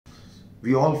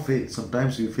We all fail.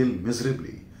 Sometimes we fail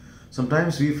miserably.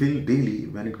 Sometimes we fail daily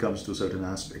when it comes to certain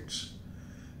aspects.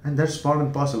 And that's part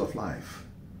and parcel of life.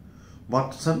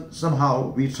 But somehow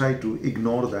we try to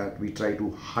ignore that. We try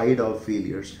to hide our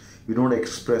failures. We don't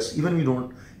express, even we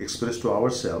don't express to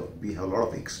ourselves. We have a lot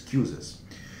of excuses.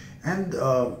 And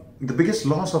the biggest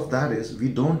loss of that is we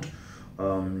don't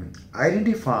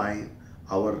identify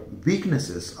our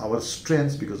weaknesses, our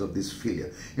strengths because of this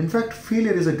failure. In fact,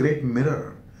 failure is a great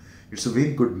mirror. It's a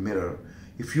very good mirror.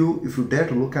 If you dare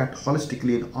to look at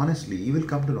holistically and honestly, you will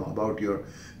come to know about your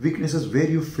weaknesses, where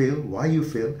you fail, why you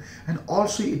fail, and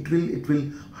also it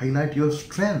will highlight your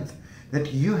strength,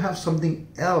 that you have something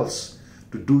else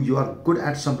to do. You are good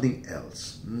at something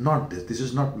else, not this. This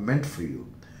is not meant for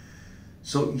you.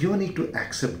 So you need to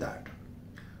accept that.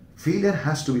 Failure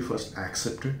has to be first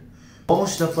accepted.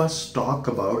 Most of us talk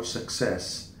about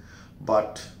success,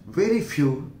 but very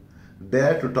few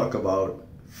dare to talk about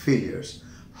failures.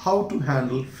 How to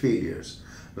handle failures.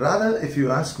 Rather, if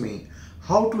you ask me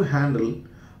how to handle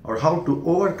or how to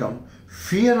overcome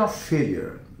fear of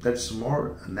failure, that's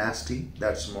more nasty,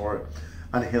 that's more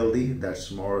unhealthy, that's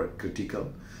more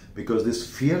critical, because this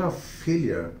fear of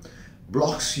failure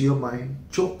blocks your mind,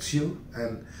 chokes you,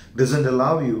 and doesn't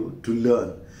allow you to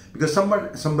learn. Because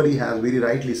somebody has very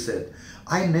rightly said,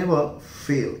 I never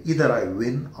fail, either I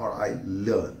win or I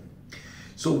learn.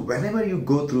 So whenever you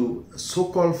go through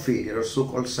so-called failure or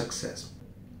so-called success,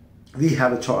 we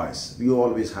have a choice. We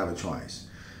always have a choice.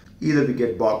 Either we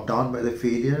get bogged down by the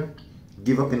failure,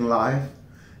 give up in life,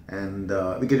 and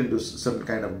we get into some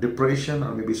kind of depression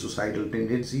or maybe suicidal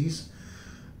tendencies.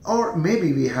 Or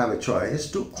maybe we have a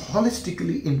choice to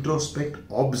holistically introspect,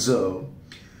 observe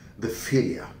the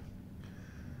failure.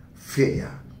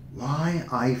 Failure. Why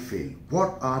I fail?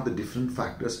 What are the different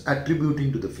factors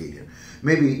attributing to the failure?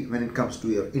 Maybe when it comes to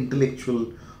your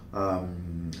intellectual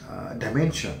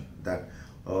dimension, that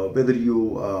whether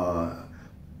you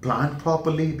plan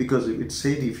properly, because it's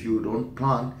said if you don't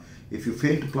plan, if you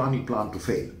fail to plan, you plan to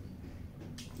fail.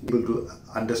 Able to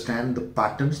understand the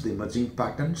patterns, the emerging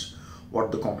patterns,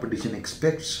 what the competition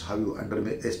expects, have you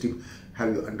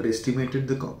underestimated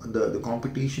the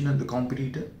competition and the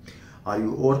competitor? Are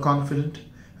you overconfident?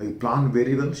 Have you planned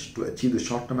very well to achieve the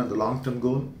short-term and the long-term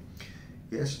goal?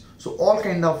 Yes. So all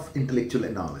kind of intellectual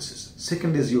analysis.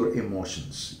 Second is your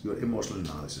emotions, your emotional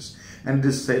analysis. And it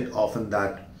is said often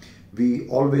that we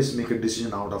always make a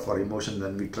decision out of our emotion,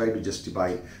 then we try to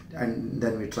justify, and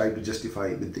then we try to justify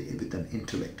with an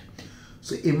intellect.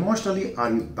 So emotionally,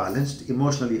 are you balanced?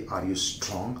 Emotionally, are you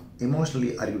strong?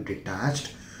 Emotionally, are you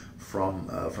detached from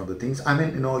the things? I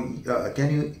mean,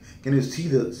 can you see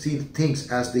the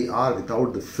things as they are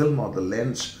without the film or the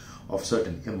lens of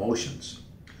certain emotions?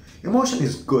 Emotion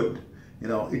is good.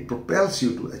 It propels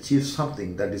you to achieve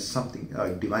something. That is something,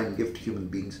 a divine gift human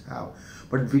beings have.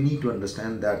 But we need to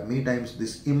understand that many times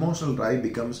this emotional drive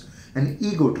becomes an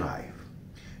ego drive,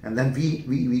 and then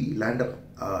we land up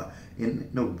in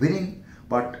winning.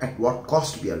 But at what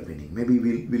cost we are winning? Maybe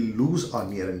we'll lose our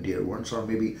near and dear ones, or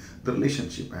maybe the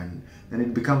relationship, and then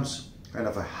it becomes kind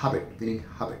of a habit, winning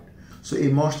habit. So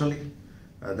emotionally,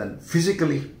 then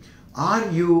physically, are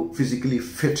you physically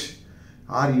fit?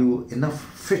 Are you enough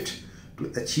fit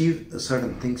to achieve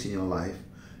certain things in your life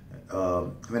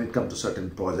when it comes to certain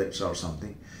projects or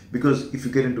something? Because if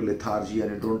you get into lethargy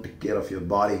and you don't take care of your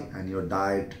body and your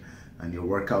diet and your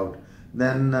workout,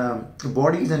 then the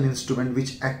body is an instrument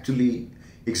which actually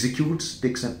executes,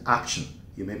 takes an action.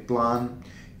 You may plan,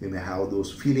 you may have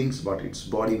those feelings, but it's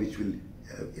body which will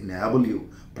enable you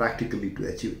practically to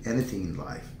achieve anything in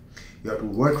life. You have to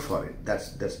work for it.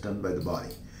 That's done by the body.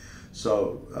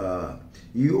 So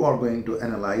you are going to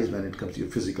analyze when it comes to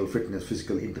your physical fitness,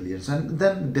 physical intelligence, and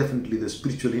then definitely the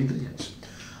spiritual intelligence.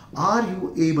 Are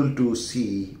you able to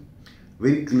see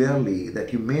very clearly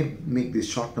that you may make these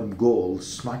short-term goals,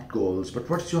 smart goals, but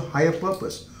what's your higher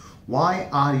purpose? Why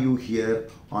are you here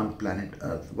on planet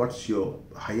Earth? What's your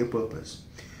higher purpose?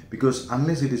 Because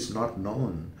unless it is not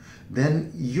known,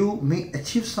 then you may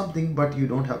achieve something, but you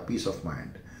don't have peace of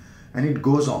mind. And it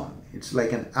goes on. It's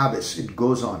like an abyss. It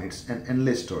goes on. It's an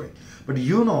endless story. But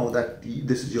you know that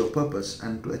this is your purpose,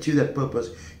 and to achieve that purpose,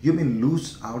 you may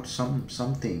lose out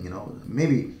something,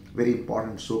 maybe very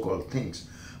important so-called things.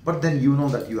 But then you know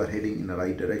that you are heading in the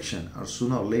right direction, or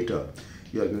sooner or later,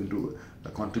 you are going to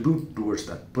contribute towards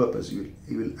that purpose. You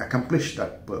will accomplish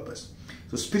that purpose.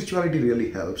 So spirituality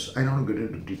really helps. I don't get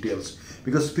into details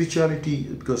because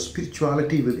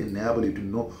spirituality will enable you to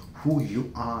know who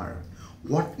you are,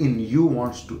 what in you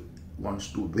wants to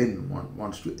win,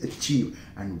 wants to achieve,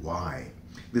 and why.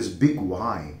 This big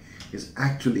why is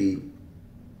actually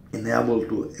enabled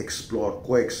to explore,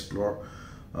 co-explore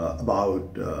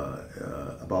about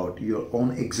your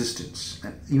own existence,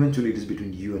 and eventually it is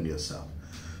between you and yourself.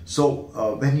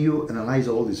 So when you analyze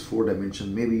all these four dimensions,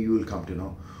 maybe you will come to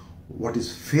know what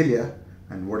is failure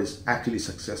and what is actually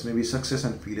success. Maybe success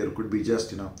and failure could be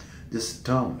just, just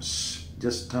terms,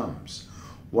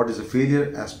 What is a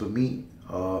failure as per me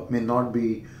may not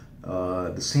be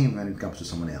the same when it comes to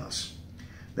someone else.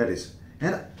 That is,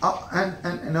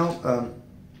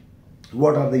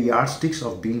 what are the yardsticks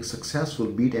of being successful,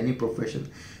 be it any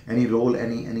profession, any role,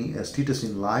 any status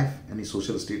in life, any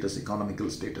social status, economical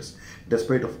status.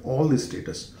 Despite of all this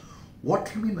status, what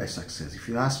do you mean by success? If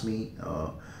you ask me,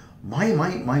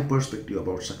 my perspective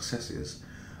about success is,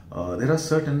 there are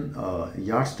certain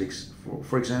yardsticks.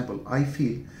 For example, I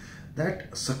feel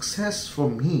that success for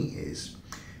me is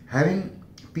having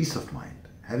peace of mind,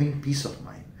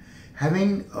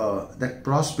 having that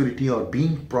prosperity, or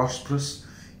being prosperous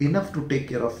enough to take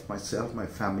care of myself, my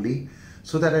family,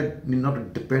 so that I need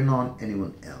not depend on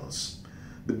anyone else.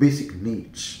 The basic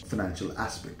needs, financial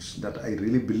aspects that I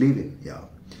really believe in, yeah.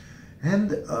 And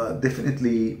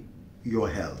definitely your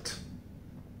health.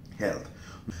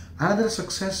 Another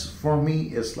success for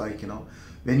me is like,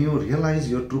 when you realize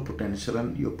your true potential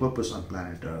and your purpose on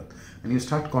planet Earth, and you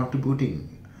start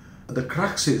contributing. The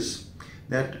crux is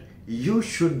that you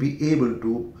should be able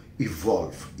to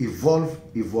evolve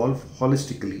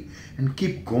holistically and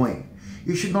keep going.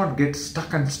 You should not get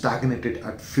stuck and stagnated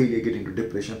at failure, get into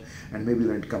depression, and maybe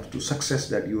when it comes to success,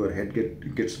 that your head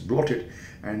gets bloated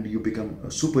and you become a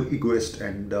super egoist,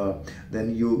 and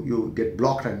then you get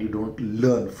blocked and you don't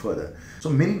learn further.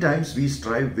 So many times we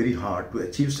strive very hard to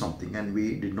achieve something and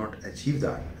we did not achieve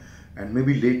that, and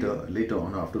maybe later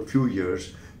on, after a few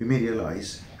years, we may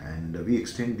realize, and we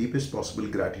extend deepest possible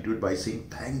gratitude by saying,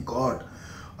 thank God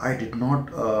I did not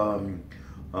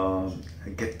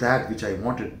get that which I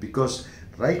wanted, because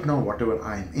right now whatever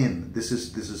I'm in, this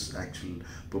is actual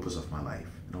purpose of my life.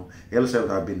 Else I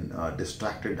would have been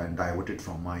distracted and diverted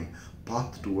from my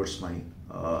path towards my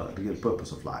real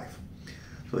purpose of life.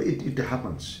 So it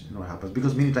happens, happens,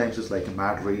 because many times it's like a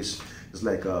mad race, it's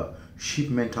like a sheep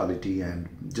mentality, and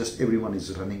just everyone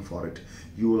is running for it.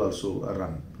 You will also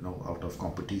run, out of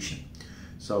competition.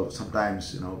 So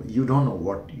sometimes, you don't know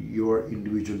what your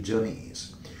individual journey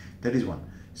is. That is one.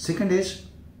 Second is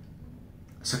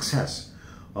success.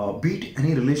 Be it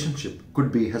any relationship,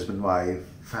 could be husband, wife,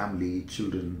 family,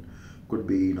 children, could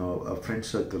be, a friend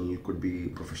circle, could be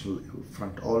professional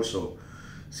front also.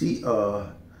 See,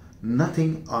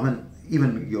 nothing,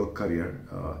 even your career,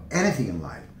 anything in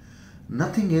life,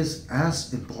 nothing is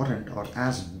as important or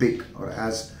as big or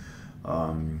as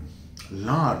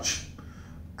large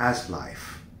as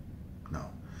life.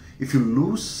 Now, if you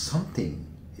lose something,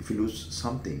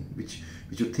 which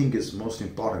you think is most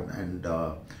important, and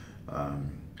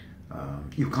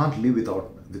you can't live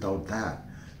without that,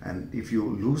 and if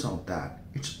you lose out that,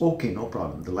 it's okay, no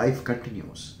problem. The life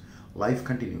continues.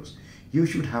 You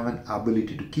should have an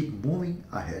ability to keep moving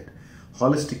ahead,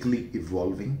 holistically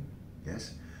evolving,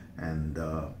 yes. And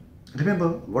remember,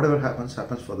 whatever happens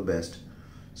for the best.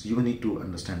 So you need to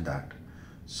understand that.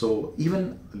 So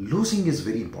even losing is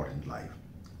very important in life.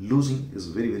 Losing is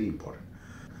very, very important.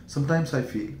 Sometimes I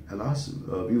feel, alas,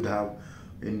 we would have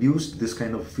induced this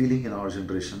kind of feeling in our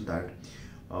generation that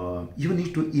you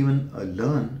need to even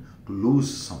learn to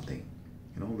lose something,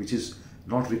 which is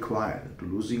not required. To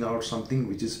losing out something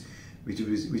which is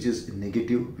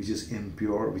negative, which is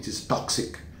impure, which is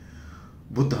toxic.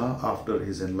 Buddha, after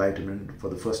his enlightenment, for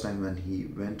the first time when he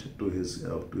went to his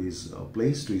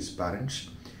place, to his parents,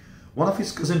 one of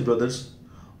his cousin brothers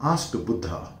asked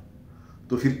Buddha,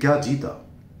 तो फिर क्या जीता?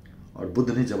 और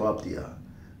बुद्ध ने जवाब दिया,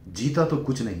 जीता तो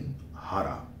कुछ नहीं,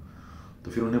 हारा.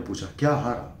 तो फिर उन्हें पूछा, क्या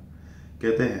हारा?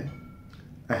 कहते हैं,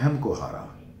 अहम को हारा,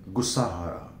 गुस्सा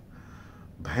हारा,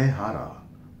 भय हारा,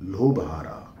 लोभ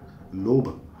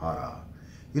हारा,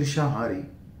 ईर्ष्या हारी,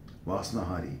 वासना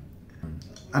हारी.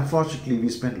 Unfortunately, we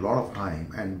spend a lot of time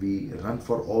and we run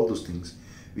for all those things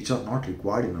which are not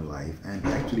required in our life, and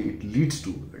actually it leads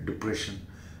to depression,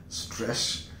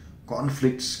 stress,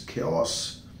 conflicts,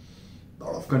 chaos, a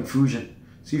lot of confusion.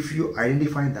 See, if you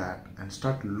identify that and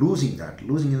start losing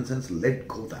in the sense, let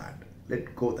go that.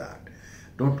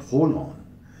 Don't hold on,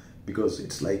 because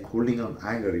it's like holding on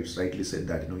anger. It's rightly said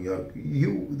that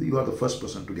you are the first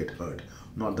person to get hurt,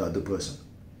 not the other person.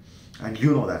 And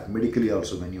you know that medically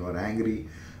also, when you are angry,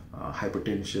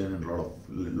 hypertension and a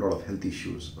lot of health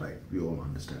issues, right? We all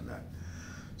understand that.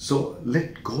 So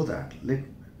let go that.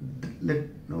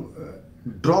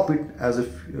 Drop it as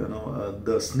if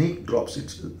the snake drops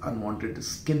its unwanted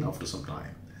skin after some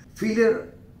time.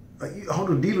 Failure how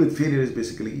to deal with failure is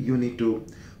basically you need to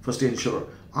first ensure,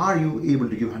 are you able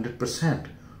to give 100%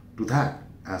 to that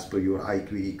as per your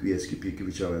IQ, EQ, SQ, PQ,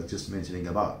 which I was just mentioning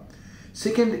about.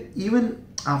 Second, even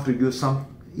after you give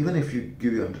even if you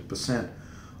give you 100%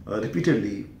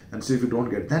 repeatedly, and so if you don't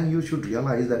get, then you should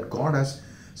realize that God has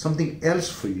something else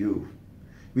for you,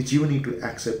 which you need to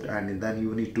accept, and then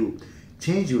you need to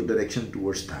change your direction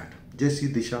towards that.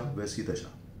 Jaisi disha, vaisi dasha.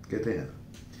 Kehte hain.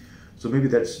 So maybe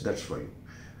that's for you.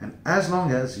 And as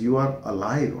long as you are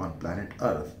alive on planet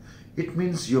Earth, it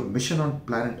means your mission on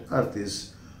planet Earth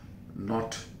is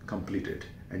not completed.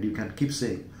 And you can keep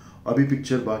saying, Abhi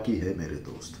picture baki hai mere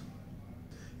dost.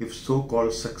 If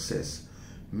so-called success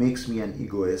makes me an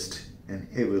egoist, an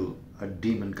evil, a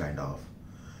demon kind of,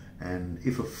 and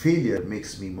if a failure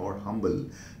makes me more humble,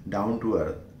 down to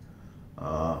earth,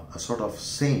 a sort of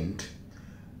saint,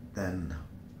 then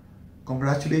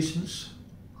congratulations,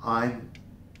 I'm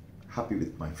happy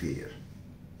with my failure.